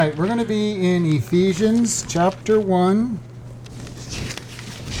All right, we're going to be in Ephesians chapter 1.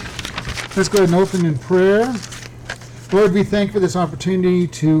 Let's go ahead and open in prayer. Lord, we thank you for this opportunity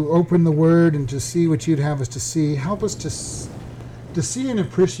to open the Word and to see what you'd have us to see. Help us to see and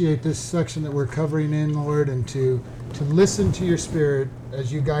appreciate this section that we're covering in, Lord, and to listen to your Spirit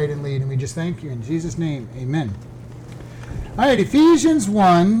as you guide and lead. And we just thank you in Jesus' name. Amen. All right, Ephesians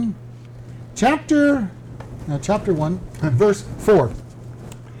 1, chapter 1, verse 4.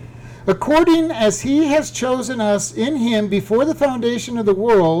 According as he has chosen us in him before the foundation of the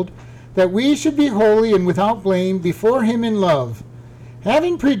world, that we should be holy and without blame before him in love,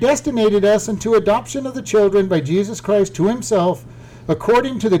 having predestinated us unto adoption of the children by Jesus Christ to himself,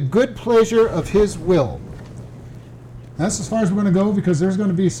 according to the good pleasure of his will. That's as far as we're going to go, because there's going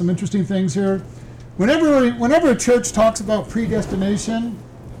to be some interesting things here. Whenever a church talks about predestination,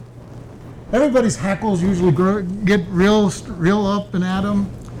 everybody's hackles usually get real up and at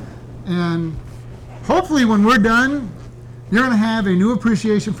them. And hopefully when we're done, you're going to have a new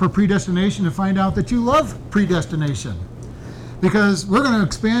appreciation for predestination and find out that you love predestination. Because we're going to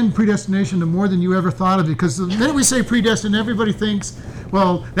expand predestination to more than you ever thought of it. Because the minute we say predestined, everybody thinks,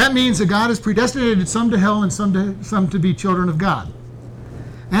 well, that means that God has predestinated some to hell and some to be children of God.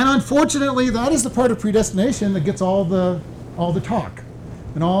 And unfortunately, that is the part of predestination that gets all the talk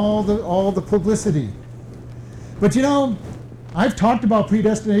and all the publicity. But you know, I've talked about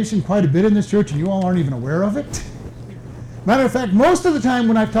predestination quite a bit in this church, and you all aren't even aware of it. Matter of fact, most of the time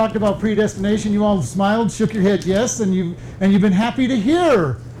when I've talked about predestination, you all smiled, shook your head yes, and you've been happy to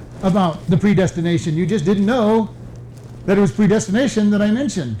hear about the predestination. You just didn't know that it was predestination that I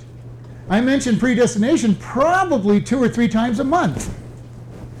mentioned. I mentioned predestination probably 2 or 3 times a month,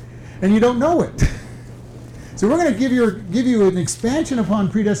 and you don't know it. So we're going to give you an expansion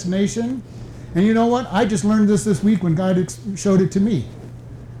upon predestination. And you know what? I just learned this week when God showed it to me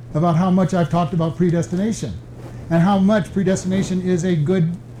about how much I've talked about predestination and how much predestination is a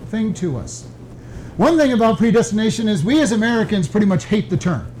good thing to us. One thing about predestination is we as Americans pretty much hate the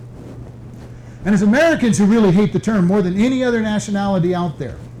term. And it's Americans who really hate the term more than any other nationality out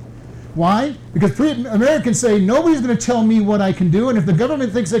there. Why? Because Americans say, nobody's going to tell me what I can do, and if the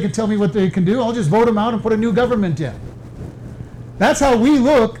government thinks they can tell me what they can do, I'll just vote them out and put a new government in. That's how we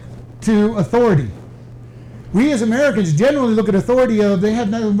look to authority. We as Americans generally look at authority of they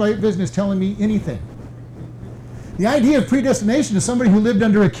have no right business telling me anything. The idea of predestination to somebody who lived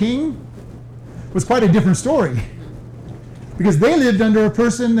under a king was quite a different story. Because they lived under a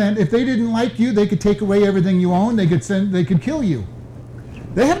person that if they didn't like you, they could take away everything you own, they could kill you.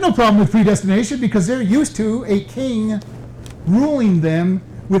 They have no problem with predestination because they're used to a king ruling them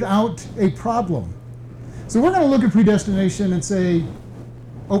without a problem. So we're going to look at predestination and say,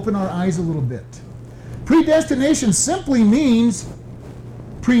 open our eyes a little bit. Predestination simply means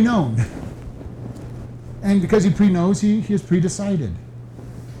pre-known. And because he pre-knows, he is pre-decided.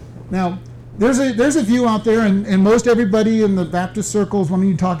 Now, there's a view out there, and most everybody in the Baptist circles, when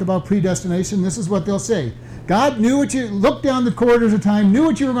you talk about predestination, this is what they'll say. God knew what you, looked down the corridors of time, knew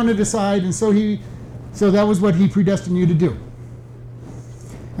what you were going to decide, and so that was what he predestined you to do.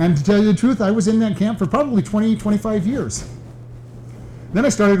 And to tell you the truth, I was in that camp for probably 20, 25 years. Then I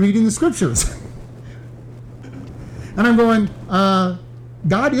started reading the scriptures. And I'm going,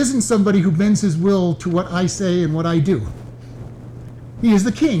 God isn't somebody who bends his will to what I say and what I do. He is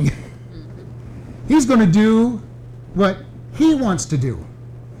the king. He's going to do what he wants to do.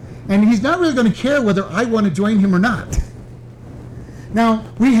 And he's not really going to care whether I want to join him or not. Now,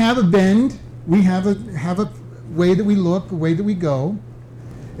 we have a bend. We have a way that we look, a way that we go.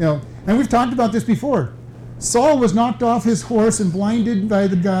 You know, and we've talked about this before. Saul was knocked off his horse and blinded by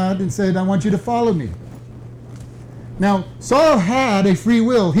the God and said, I want you to follow me. Now, Saul had a free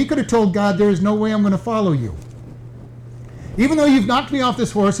will. He could have told God, there is no way I'm going to follow you. Even though you've knocked me off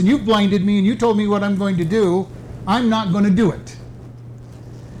this horse and you've blinded me and you told me what I'm going to do, I'm not going to do it.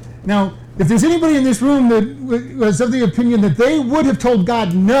 Now, if there's anybody in this room that was of the opinion that they would have told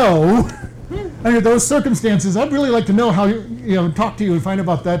God no, under those circumstances, I'd really like to know how talk to you and find out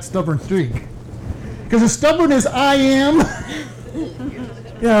about that stubborn streak. Because as stubborn as I am,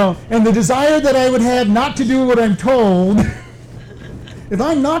 and the desire that I would have not to do what I'm told, if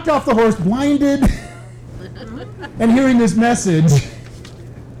I'm knocked off the horse, blinded, and hearing this message,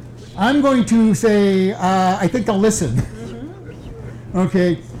 I'm going to say, I think I'll listen.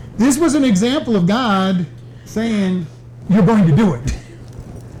 Okay, this was an example of God saying, you're going to do it.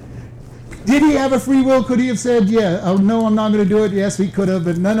 Did he have a free will? Could he have said, yeah, oh, no, I'm not going to do it? Yes, he could have,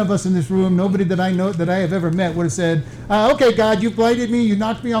 but none of us in this room, nobody that I know that I have ever met would have said, okay, God, you blinded me, you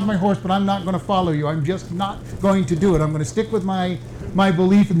knocked me off my horse, but I'm not going to follow you. I'm just not going to do it. I'm going to stick with my my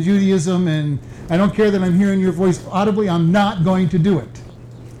belief in Judaism, and I don't care that I'm hearing your voice audibly, I'm not going to do it.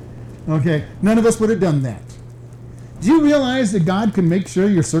 Okay, none of us would have done that. Do you realize that God can make sure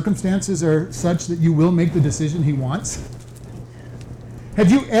your circumstances are such that you will make the decision he wants?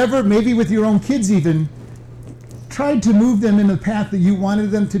 Have you ever, maybe with your own kids even, tried to move them in the path that you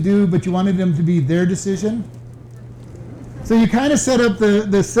wanted them to do, but you wanted them to be their decision? So you kind of set up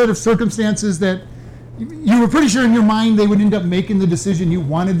the set of circumstances that you were pretty sure in your mind they would end up making the decision you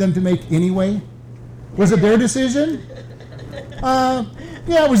wanted them to make anyway. Was it their decision?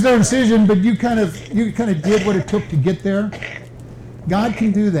 Yeah, it was their decision, but you kind of did what it took to get there. God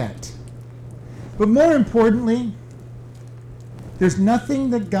can do that. But more importantly, there's nothing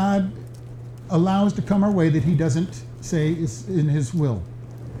that God allows to come our way that he doesn't say is in his will.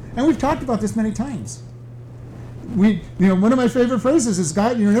 And we've talked about this many times. One of my favorite phrases is,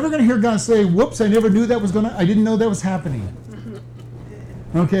 God, you're never going to hear God say, whoops, I never knew that was I didn't know that was happening.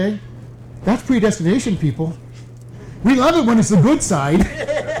 Okay? That's predestination, people. We love it when it's the good side.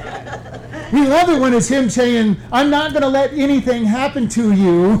 We love it when it's him saying, I'm not going to let anything happen to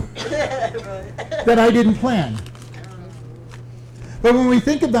you that I didn't plan. But when we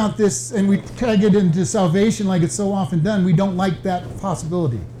think about this and we tag it into salvation like it's so often done, we don't like that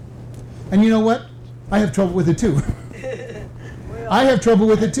possibility. And you know what? I have trouble with it too. I have trouble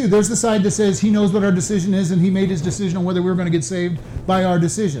with it too. There's the side that says he knows what our decision is and he made his decision on whether we're going to get saved by our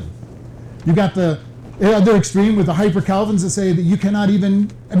decision. You got the other extreme with the hyper-Calvins that say that you cannot even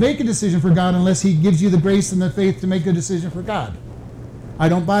make a decision for God unless he gives you the grace and the faith to make a decision for God. I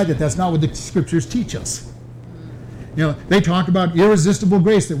don't buy that. That's not what the scriptures teach us. They talk about irresistible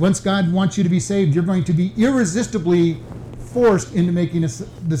grace, that once God wants you to be saved, you're going to be irresistibly forced into making a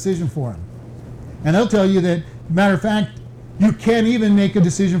decision for him. And they'll tell you that, matter of fact, you can't even make a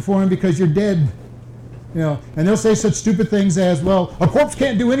decision for him because you're dead. And they'll say such stupid things as, well, a corpse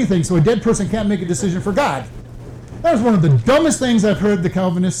can't do anything, so a dead person can't make a decision for God. That was one of the dumbest things I've heard the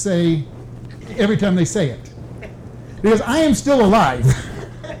Calvinists say every time they say it. Because I am still alive.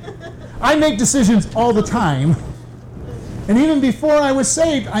 I make decisions all the time. And even before I was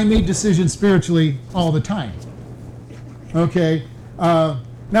saved, I made decisions spiritually all the time. Okay?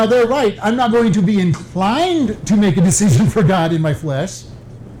 Now, they're right. I'm not going to be inclined to make a decision for God in my flesh.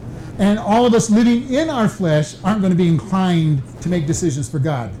 And all of us living in our flesh aren't going to be inclined to make decisions for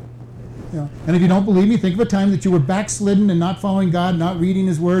God. And if you don't believe me, think of a time that you were backslidden and not following God, not reading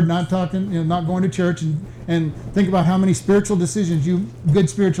his word, not talking, not going to church, and think about how many good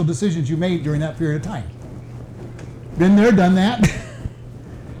spiritual decisions you made during that period of time. Been there, done that.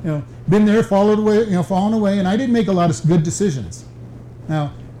 Been there, fallen away, and I didn't make a lot of good decisions.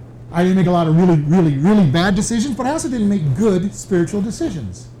 Now, I didn't make a lot of really, really, really bad decisions, but I also didn't make good spiritual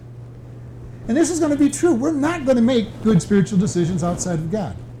decisions. And this is going to be true. We're not going to make good spiritual decisions outside of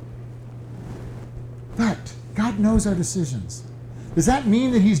God. But God knows our decisions. Does that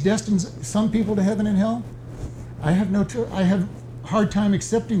mean that he's destined some people to heaven and hell? I have a hard time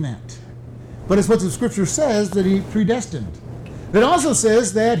accepting that. But it's what the scripture says, that he predestined. It also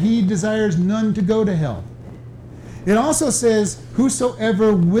says that he desires none to go to hell. It also says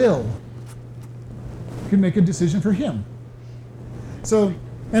whosoever will can make a decision for him. So,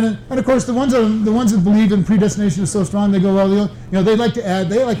 and of course the ones that believe in predestination is so strong, they go, well, they like to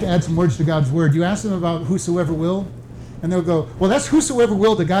add some words to God's word. You ask them about whosoever will, and they'll go, well, that's whosoever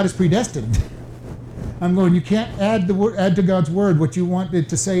will that God is predestined. I'm going, you can't add to God's word what you want it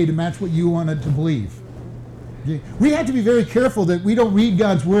to say to match what you want it to believe. Okay? We have to be very careful that we don't read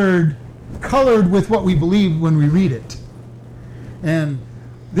God's word colored with what we believe when we read it. And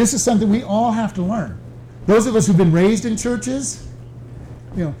this is something we all have to learn. Those of us who've been raised in churches,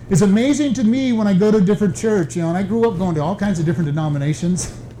 it's amazing to me when I go to a different church, and I grew up going to all kinds of different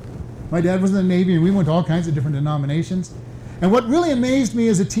denominations. My dad was in the Navy, and we went to all kinds of different denominations. And what really amazed me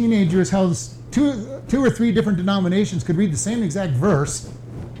as a teenager is how two or three different denominations could read the same exact verse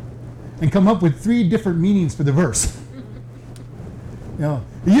and come up with three different meanings for the verse. It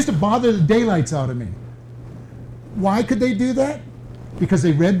used to bother the daylights out of me. Why could they do that? Because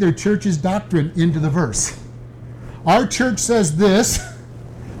they read their church's doctrine into the verse. Our church says this,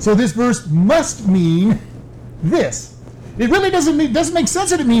 so this verse must mean this. It really doesn't make sense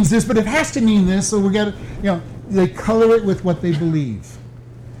that it means this, but it has to mean this, so we got to, they color it with what they believe.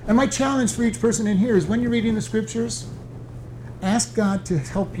 And my challenge for each person in here is when you're reading the scriptures, ask God to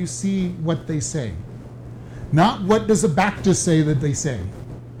help you see what they say. Not what does a Baptist say that they say.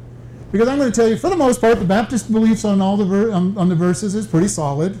 Because I'm going to tell you, for the most part, the Baptist beliefs on all on the verses is pretty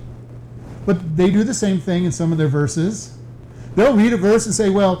solid. But they do the same thing in some of their verses. They'll read a verse and say,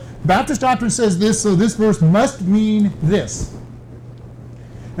 well, Baptist doctrine says this, so this verse must mean this.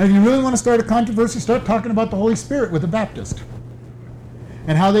 And if you really want to start a controversy, start talking about the Holy Spirit with a Baptist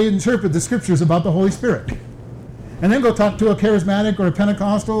and how they interpret the scriptures about the Holy Spirit. And then go talk to a charismatic or a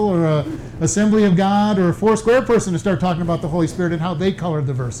Pentecostal or a Assembly of God or a Foursquare person and start talking about the Holy Spirit and how they colored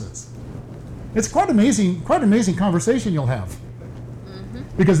the verses. It's quite amazing conversation you'll have.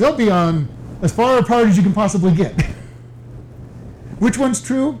 Because they'll be on as far apart as you can possibly get. Which one's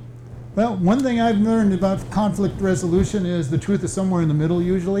true? Well, one thing I've learned about conflict resolution is the truth is somewhere in the middle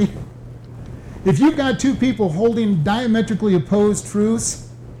usually. If you've got two people holding diametrically opposed truths,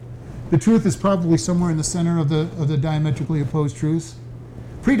 the truth is probably somewhere in the center of the diametrically opposed truths.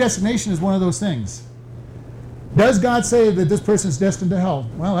 Predestination is one of those things. Does God say that this person is destined to hell?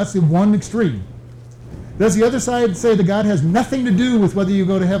 Well, that's the one extreme. Does the other side say that God has nothing to do with whether you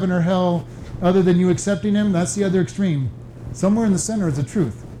go to heaven or hell other than you accepting him? That's the other extreme. Somewhere in the center is the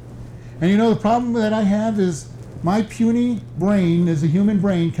truth. And you know, the problem that I have is my puny brain, as a human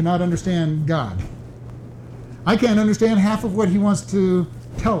brain, cannot understand God. I can't understand half of what he wants to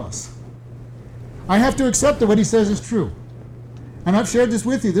tell us. I have to accept that what he says is true. And I've shared this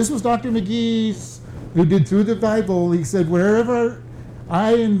with you. This was Dr. McGee's, who did Through the Bible. He said, wherever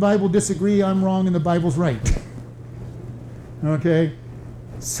I and the Bible disagree, I'm wrong and the Bible's right. Okay?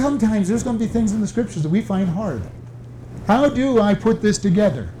 Sometimes there's going to be things in the scriptures that we find hard. How do I put this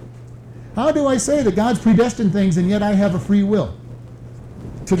together? How do I say that God's predestined things and yet I have a free will?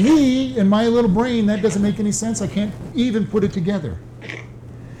 To me, in my little brain, that doesn't make any sense. I can't even put it together.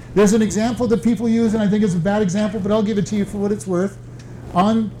 There's an example that people use, and I think it's a bad example, but I'll give it to you for what it's worth.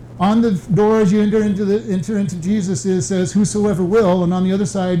 On the door as you enter into Jesus, it says, whosoever will, and on the other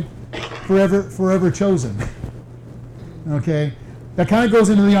side, forever chosen. Okay? That kind of goes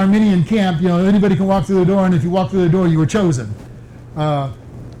into the Arminian camp. You know, anybody can walk through the door, and if you walk through the door, you were chosen.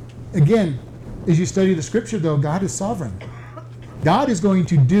 Again, as you study the scripture, though, God is sovereign. God is going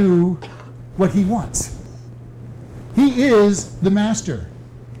to do what he wants. He is the master.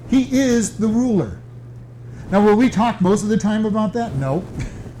 He is the ruler. Now, will we talk most of the time about that? No.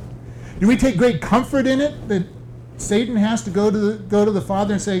 Do we take great comfort in it that Satan has to go to the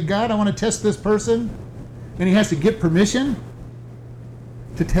Father and say, God, I want to test this person, and he has to get permission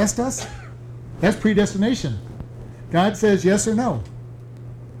to test us? That's predestination. God says yes or no.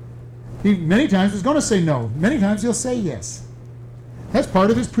 He many times is going to say no. Many times he'll say yes. That's part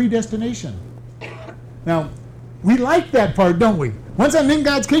of his predestination. Now, we like that part, don't we? Once I'm in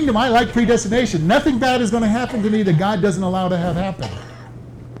God's kingdom, I like predestination. Nothing bad is going to happen to me that God doesn't allow to have happen.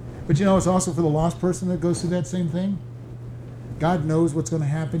 But you know, it's also for the lost person that goes through that same thing. God knows what's going to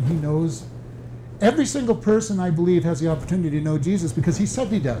happen. He knows. Every single person, I believe, has the opportunity to know Jesus because he said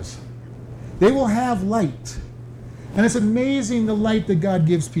he does. They will have light. And it's amazing the light that God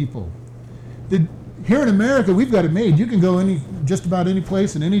gives people. Here in America, we've got it made. You can go just about any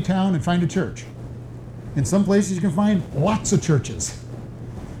place in any town and find a church. In some places, you can find lots of churches.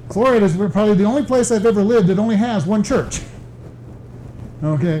 Florida is probably the only place I've ever lived that only has one church.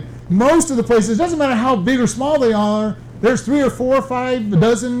 Okay? Most of the places, it doesn't matter how big or small they are, there's 3 or 4 or 5, a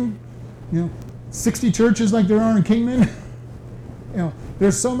dozen, 60 churches like there are in Kingman.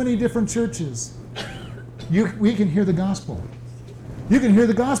 There's so many different churches. We can hear the gospel. You can hear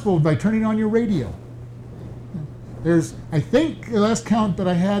the gospel by turning on your radio. I think the last count that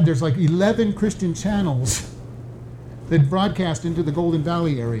I had, there's like 11 Christian channels that broadcast into the Golden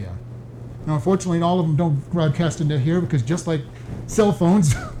Valley area. Now, unfortunately, all of them don't broadcast into here because just like cell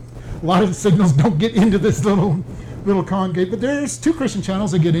phones, a lot of the signals don't get into this little congregate. But there's 2 Christian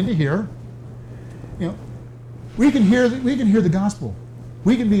channels that get into here. We can hear the gospel.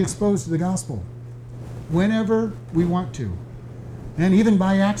 We can be exposed to the gospel whenever we want to, and even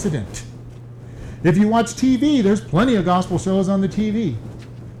by accident. If you watch TV, there's plenty of gospel shows on the TV.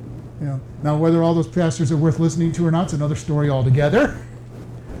 Now, whether all those pastors are worth listening to or not is another story altogether.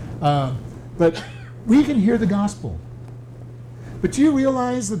 But we can hear the gospel. But do you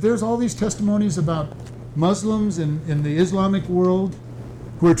realize that there's all these testimonies about Muslims in the Islamic world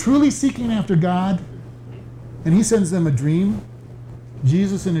who are truly seeking after God, and he sends them a dream?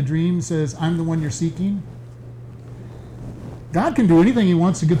 Jesus in a dream says, I'm the one you're seeking. God can do anything he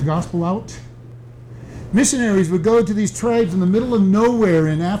wants to get the gospel out. Missionaries would go to these tribes in the middle of nowhere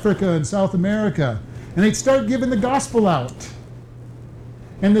in Africa and South America, and they'd start giving the gospel out.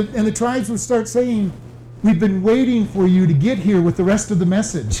 And the tribes would start saying, we've been waiting for you to get here with the rest of the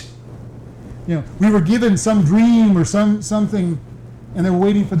message. We were given some dream or something, and they're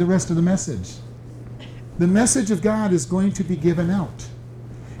waiting for the rest of the message. The message of God is going to be given out.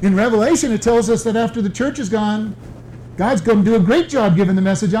 In Revelation, it tells us that after the church is gone, God's going to do a great job giving the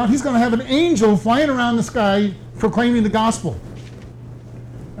message out. He's going to have an angel flying around the sky proclaiming the gospel.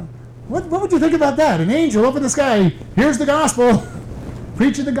 What would you think about that? An angel up in the sky, here's the gospel,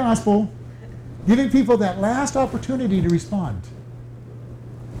 preaching the gospel, giving people that last opportunity to respond.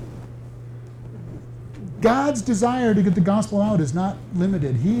 God's desire to get the gospel out is not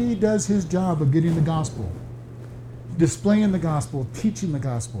limited. He does his job of getting the gospel, displaying the gospel, teaching the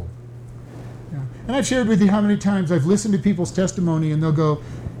gospel. Yeah. And I've shared with you how many times I've listened to people's testimony and they'll go,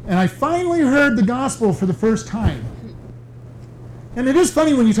 and I finally heard the gospel for the first time. And it is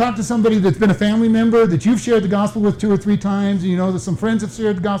funny when you talk to somebody that's been a family member that you've shared the gospel with 2 or 3 times, and you know that some friends have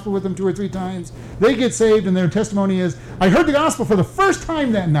shared the gospel with them 2 or 3 times. They get saved and their testimony is, I heard the gospel for the first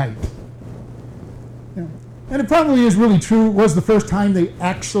time that night. You know, and it probably is really true. It was the first time they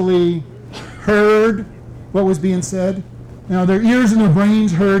actually heard what was being said. Now their ears and their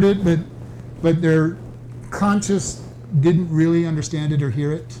brains heard it, but their conscience didn't really understand it or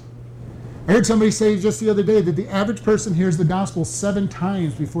hear it. I heard somebody say just the other day that the average person hears the gospel 7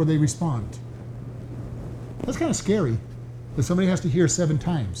 times before they respond. That's kind of scary, that somebody has to hear 7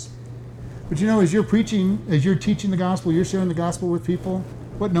 times. But you know, as you're preaching, as you're teaching the gospel, you're sharing the gospel with people,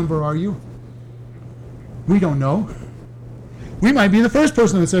 what number are you? We don't know. We might be the first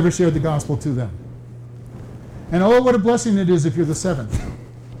person that's ever shared the gospel to them. And oh, what a blessing it is if you're the 7th.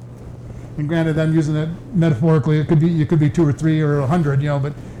 And granted, I'm using that metaphorically. It could be 2 or 3 or 100,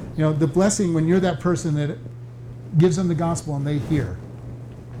 but the blessing when you're that person that gives them the gospel and they hear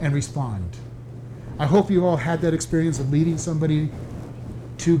and respond. I hope you all had that experience of leading somebody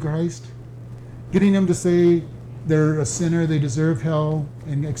to Christ, getting them to say they're a sinner, they deserve hell,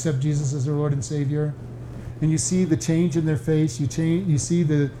 and accept Jesus as their Lord and Savior. And you see the change in their face. You see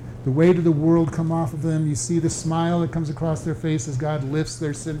the weight of the world come off of them. You see the smile that comes across their face as God lifts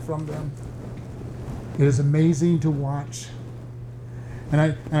their sin from them. It is amazing to watch.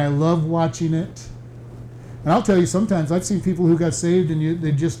 And I love watching it. And I'll tell you, sometimes I've seen people who got saved and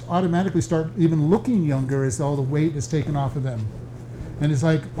they just automatically start even looking younger as all the weight is taken off of them. And it's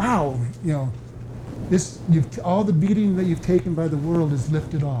like, wow, all the beating that you've taken by the world is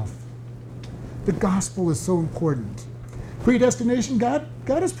lifted off. The gospel is so important. Predestination, God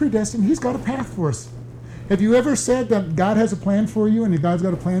is predestined. He's got a path for us. Have you ever said that God has a plan for you and God's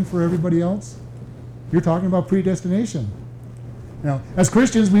got a plan for everybody else? You're talking about predestination. As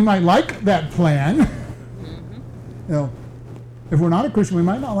Christians, we might like that plan. Mm-hmm. If we're not a Christian, we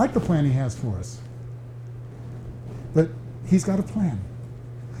might not like the plan he has for us. But he's got a plan.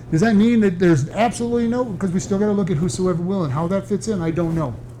 Does that mean that there's absolutely no? Because we still got to look at whosoever will and how that fits in. I don't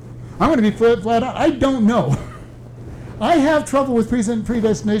know. I'm going to be flat out. I don't know. I have trouble with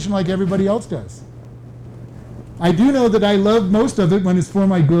predestination like everybody else does. I do know that I love most of it when it's for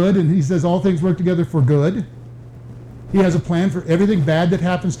my good, and he says all things work together for good. He has a plan for everything bad that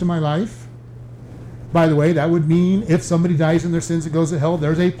happens to my life. By the way, that would mean if somebody dies in their sins and goes to hell,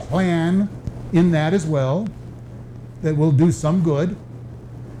 there's a plan in that as well that will do some good.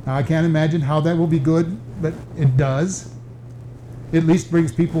 Now, I can't imagine how that will be good, but it does. It at least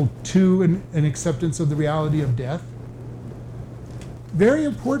brings people to an acceptance of the reality of death. Very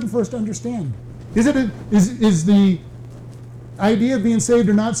important for us to understand. Is the idea of being saved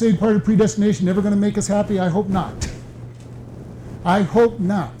or not saved part of predestination never going to make us happy? I hope not. I hope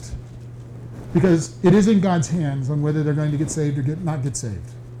not. Because it is in God's hands on whether they're going to get saved or not get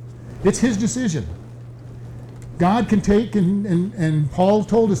saved. It's his decision. God can take, and Paul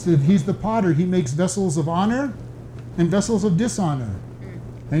told us that he's the potter. He makes vessels of honor and vessels of dishonor.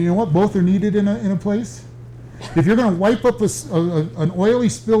 And you know what? Both are needed in a place. If you're going to wipe up an oily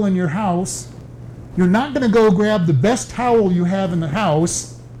spill in your house, you're not going to go grab the best towel you have in the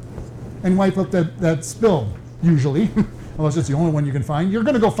house and wipe up that spill, usually, unless it's the only one you can find. You're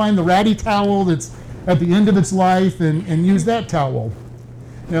going to go find the ratty towel that's at the end of its life and use that towel.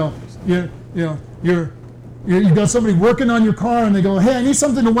 You've got somebody working on your car and they go, hey, I need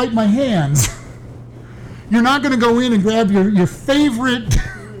something to wipe my hands. You're not going to go in and grab your favorite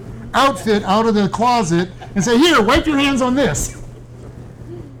outfit out of the closet and say, here, wipe your hands on this.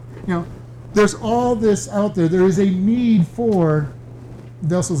 There's all this out there. There is a need for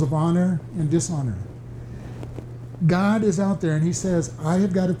vessels of honor and dishonor. God is out there and he says, I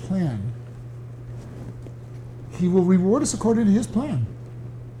have got a plan. He will reward us according to his plan.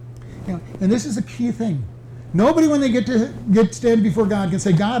 And this is a key thing. Nobody, when they get stand before God, can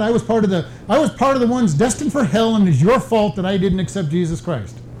say, God, I was part of the ones destined for hell, and it's your fault that I didn't accept Jesus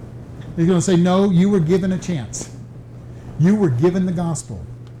Christ. He's going to say, no, you were given a chance. You were given the gospel.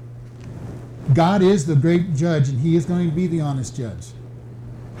 God is the great judge, and he is going to be the honest judge.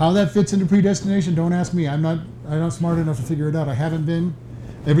 How that fits into predestination, don't ask me. I'm not smart enough to figure it out. I haven't been.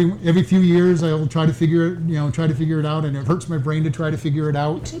 Every few years, I will try to figure it out, and it hurts my brain to try to figure it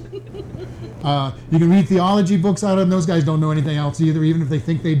out. You can read theology books out of them. Those guys don't know anything else either, even if they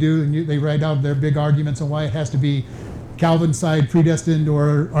think they do. And they write out their big arguments on why it has to be Calvin side predestined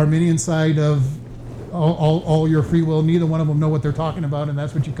or Arminian side of all your free will. Neither one of them know what they're talking about, and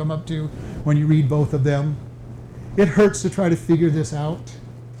that's what you come up to when you read both of them. It hurts to try to figure this out.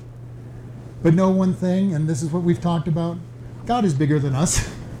 But know one thing, and this is what we've talked about. God is bigger than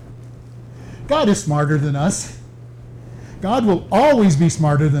us. God is smarter than us. God will always be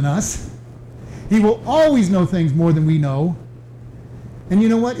smarter than us. He will always know things more than we know. And you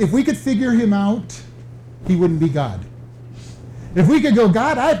know what? If we could figure him out, he wouldn't be God. If we could go,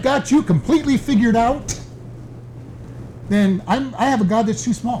 God, I've got you completely figured out, then I have a God that's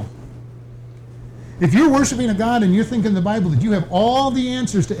too small. If you're worshiping a God and you're thinking in the Bible that you have all the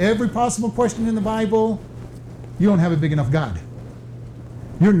answers to every possible question in the Bible, you don't have a big enough God.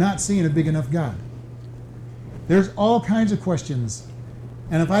 You're not seeing a big enough God. There's all kinds of questions.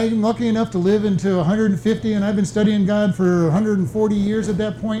 And if I'm lucky enough to live into 150 and I've been studying God for 140 years at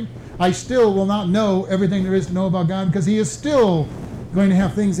that point, I still will not know everything there is to know about God, because he is still going to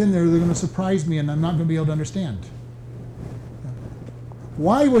have things in there that are going to surprise me and I'm not going to be able to understand.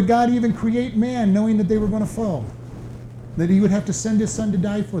 Why would God even create man knowing that they were going to fall? That he would have to send his son to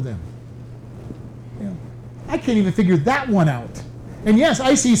die for them? I can't even figure that one out. And yes,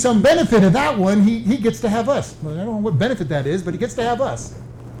 I see some benefit of that one. He gets to have us. Well, I don't know what benefit that is, but he gets to have us.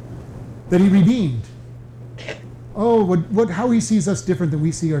 That he redeemed. Oh, how he sees us different than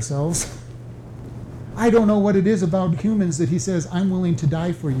we see ourselves. I don't know what it is about humans that he says, I'm willing to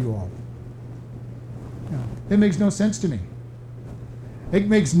die for you all. It makes no sense to me. It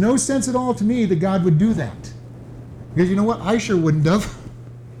makes no sense at all to me that God would do that. Because you know what? I sure wouldn't have.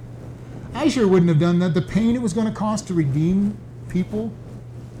 I sure wouldn't have done that. The pain it was going to cost to redeem people,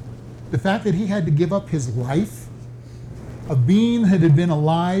 the fact that he had to give up his life, a being that had been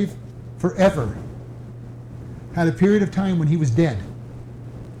alive forever, had a period of time when he was dead.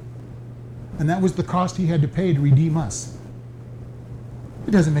 And that was the cost he had to pay to redeem us.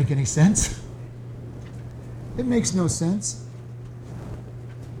 It doesn't make any sense. It makes no sense.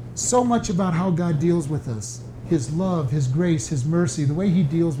 So much about how God deals with us, his love, his grace, his mercy, the way he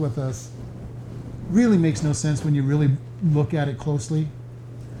deals with us, really makes no sense when you really look at it closely.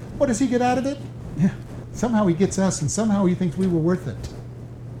 What does he get out of it? Yeah, somehow he gets us, and somehow he thinks we were worth it.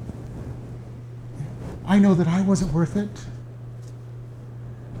 I know that I wasn't worth it.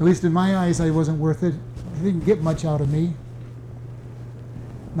 At least in my eyes, I wasn't worth it. He didn't get much out of me.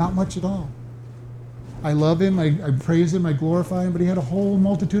 Not much at all. I love him, I praise him, I glorify him, but he had a whole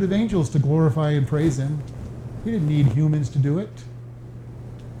multitude of angels to glorify and praise him. He didn't need humans to do it.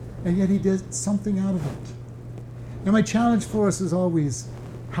 And yet he did something out of it. And my challenge for us is always,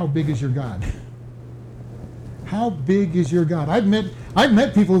 how big is your God? How big is your God? I've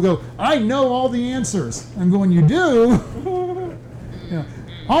met people who go, I know all the answers. I'm going, you do?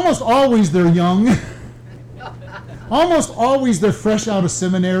 Almost always they're young. Almost always they're fresh out of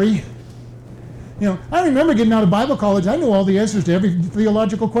seminary. I remember getting out of Bible college, I knew all the answers to every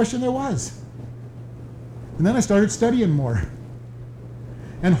theological question there was. And then I started studying more.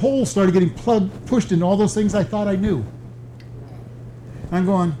 And holes started getting pushed into all those things I thought I knew. I'm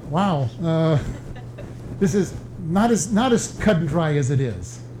going, wow, this is not as cut and dry as it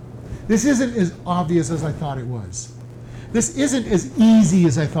is. This isn't as obvious as I thought it was. This isn't as easy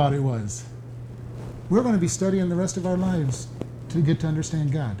as I thought it was. We're going to be studying the rest of our lives to get to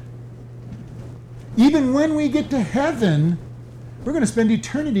understand God. Even when we get to heaven, we're going to spend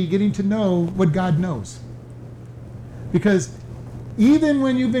eternity getting to know what God knows. Because even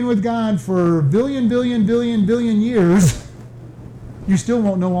when you've been with God for a billion years, you still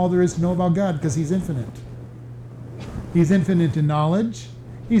won't know all there is to know about God, because he's infinite. He's infinite in knowledge.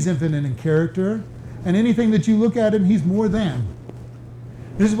 He's infinite in character. And anything that you look at him, he's more than.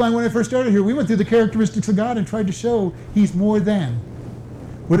 This is why when I first started here, we went through the characteristics of God and tried to show he's more than.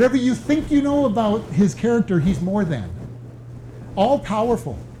 Whatever you think you know about his character, he's more than. All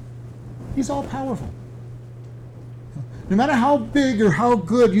powerful. He's all powerful. No matter how big or how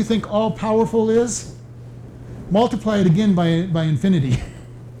good you think all powerful is, multiply it again by infinity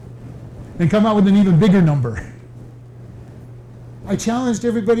and come out with an even bigger number. I challenged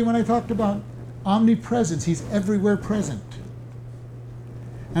everybody when I talked about omnipresence. He's everywhere present.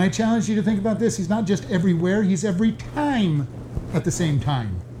 And I challenge you to think about this. He's not just everywhere, he's every time at the same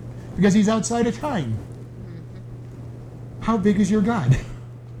time, because he's outside of time. How big is your God?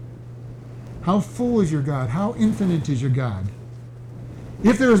 How full is your God? How infinite is your God?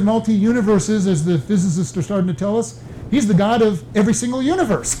 If there is multi-universes, as the physicists are starting to tell us, he's the God of every single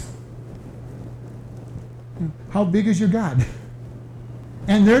universe. How big is your God?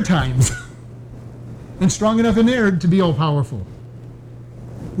 And their times. and strong enough in there to be all powerful.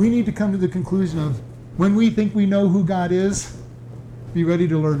 We need to come to the conclusion of when we think we know who God is, be ready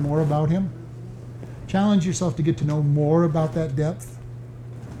to learn more about him. Challenge yourself to get to know more about that depth.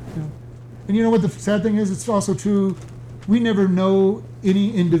 And you know what the sad thing is? It's also true, we never know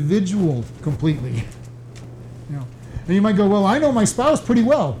any individual completely. And you might go, well, I know my spouse pretty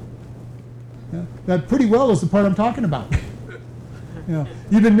well. That pretty well is the part I'm talking about.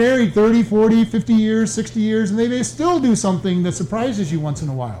 You've been married 30, 40, 50 years, 60 years, and they may still do something that surprises you once in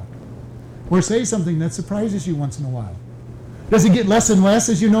a while. Or say something that surprises you once in a while. Does it get less and less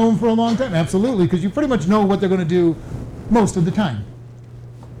as you know them for a long time? Absolutely, because you pretty much know what they're going to do most of the time.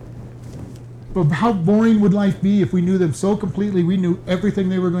 But how boring would life be if we knew them so completely, we knew everything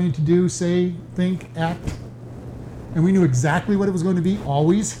they were going to do, say, think, act, and we knew exactly what it was going to be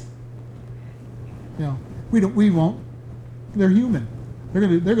always? We won't. They're human. They're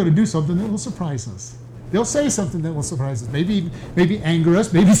going to do something that will surprise us. They'll say something that will surprise us. Maybe anger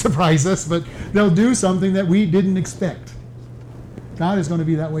us, maybe surprise us, but they'll do something that we didn't expect. God is going to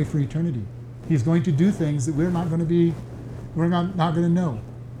be that way for eternity. He's going to do things that we're not going to know.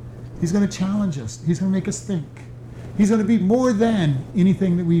 He's going to challenge us. He's going to make us think. He's going to be more than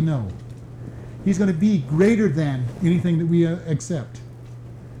anything that we know. He's going to be greater than anything that we accept.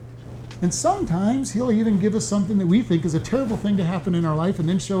 And sometimes he'll even give us something that we think is a terrible thing to happen in our life and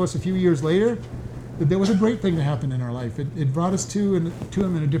then show us a few years later that there was a great thing to happen in our life. It brought us to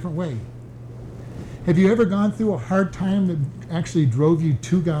him in a different way. Have you ever gone through a hard time that actually drove you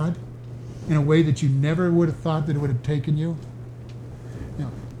to God in a way that you never would have thought that it would have taken you?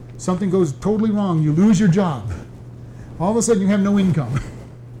 Something goes totally wrong. You lose your job. All of a sudden you have no income.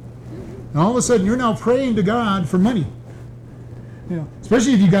 And all of a sudden you're now praying to God for money.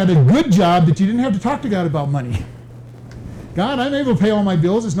 Especially if you got a good job that you didn't have to talk to God about money. God, I'm able to pay all my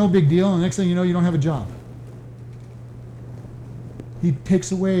bills. It's no big deal. And the next thing you know, you don't have a job. He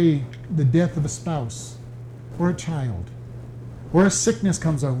takes away the death of a spouse or a child, or a sickness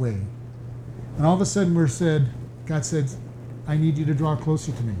comes our way. And all of a sudden God said, I need you to draw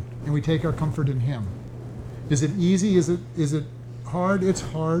closer to me. And we take our comfort in him. Is it easy? Is it hard? It's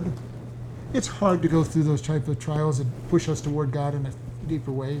hard. It's hard to go through those type of trials that push us toward God in a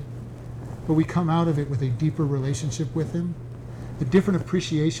deeper way. But we come out of it with a deeper relationship with him, a different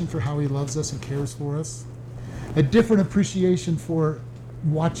appreciation for how he loves us and cares for us, a different appreciation for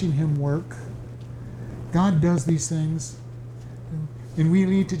watching him work. God does these things, and we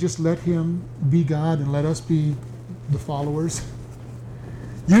need to just let him be God and let us be the followers.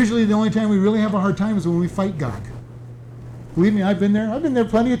 Usually the only time we really have a hard time is when we fight God. Believe me, I've been there. I've been there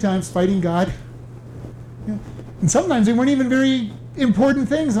plenty of times fighting God. And sometimes they weren't even very important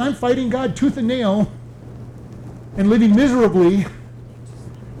things, and I'm fighting God tooth and nail and living miserably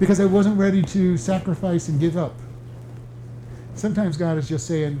because I wasn't ready to sacrifice and give up. Sometimes God is just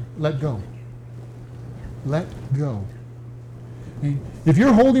saying, let go. Let go. And if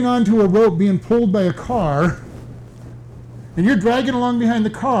you're holding on to a rope being pulled by a car, and you're dragging along behind the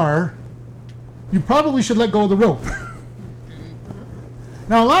car, you probably should let go of the rope.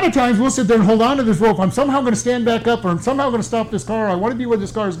 Now, a lot of times we'll sit there and hold on to this rope. I'm somehow going to stand back up, or I'm somehow going to stop this car. I want to be where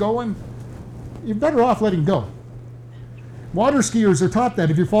this car is going. You're better off letting go. Water skiers are taught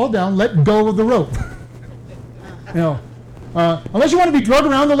that if you fall down, let go of the rope. Unless you want to be dragged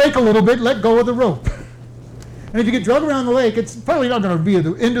around the lake a little bit, let go of the rope. And if you get dragged around the lake, it's probably not going to be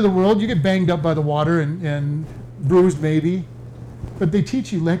the end of the world. You get banged up by the water and bruised maybe. But they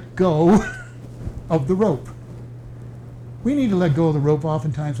teach you let go of the rope. We need to let go of the rope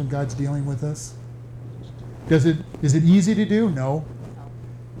oftentimes when God's dealing with us. Is it easy to do? No.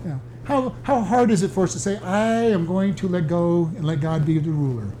 How hard is it for us to say, I am going to let go and let God be the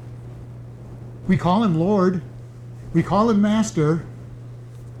ruler? We call him Lord. We call him Master.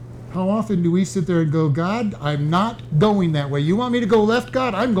 How often do we sit there and go, God, I'm not going that way. You want me to go left,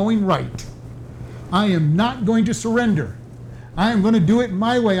 God? I'm going right. I am not going to surrender. I am going to do it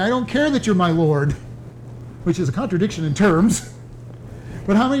my way. I don't care that you're my Lord, which is a contradiction in terms.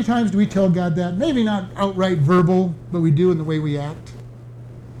 But how many times do we tell God that? Maybe not outright verbal, but we do in the way we act.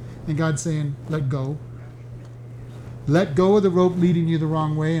 And God's saying, let go. Let go of the rope leading you the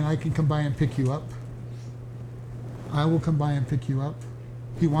wrong way, and I can come by and pick you up. I will come by and pick you up.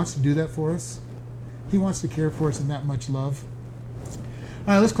 He wants to do that for us. He wants to care for us in that much love.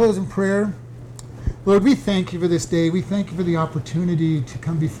 All right, let's close in prayer. Lord, we thank you for this day. We thank you for the opportunity to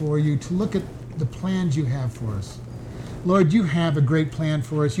come before you, to look at the plans you have for us. Lord, you have a great plan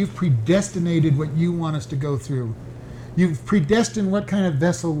for us. You've predestinated what you want us to go through. You've predestined what kind of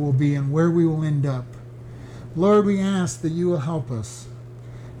vessel we'll be and where we will end up. Lord, we ask that you will help us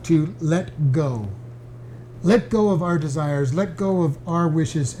to let go let go of our desires, let go of our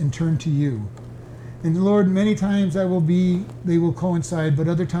wishes, and turn to you. And Lord, many times they will coincide, but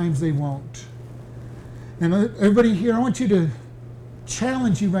other times they won't. And everybody here, I want you to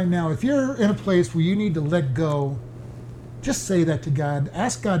challenge you right now. If you're in a place where you need to let go, just say that to God.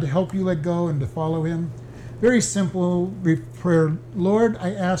 Ask God to help you let go and to follow him. Very simple prayer. Lord,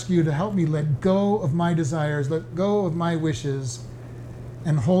 I ask you to help me let go of my desires, let go of my wishes,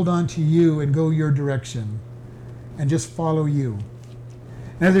 and hold on to you and go your direction and just follow you.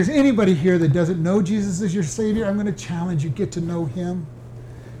 And if there's anybody here that doesn't know Jesus as your Savior, I'm going to challenge you, get to know him.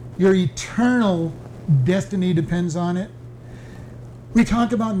 Your eternal destiny depends on it. We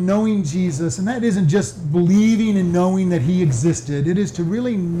talk about knowing Jesus, and that isn't just believing and knowing that he existed. It is to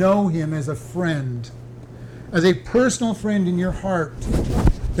really know him as a friend, as a personal friend in your heart.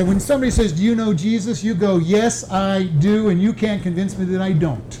 That when somebody says, do you know Jesus? You go, yes, I do, and you can't convince me that I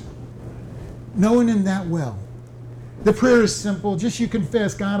don't. Knowing him that well. The prayer is simple. Just you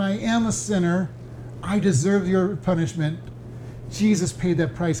confess, God, I am a sinner. I deserve your punishment. Jesus paid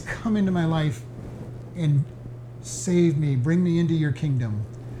that price. Come into my life and save me. Bring me into your kingdom.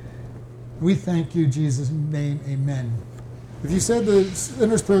 We thank you, in Jesus' name, amen. If you said the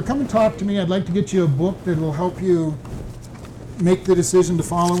sinner's prayer, come and talk to me. I'd like to get you a book that will help you make the decision to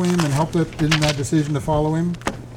follow him and help in that decision to follow him.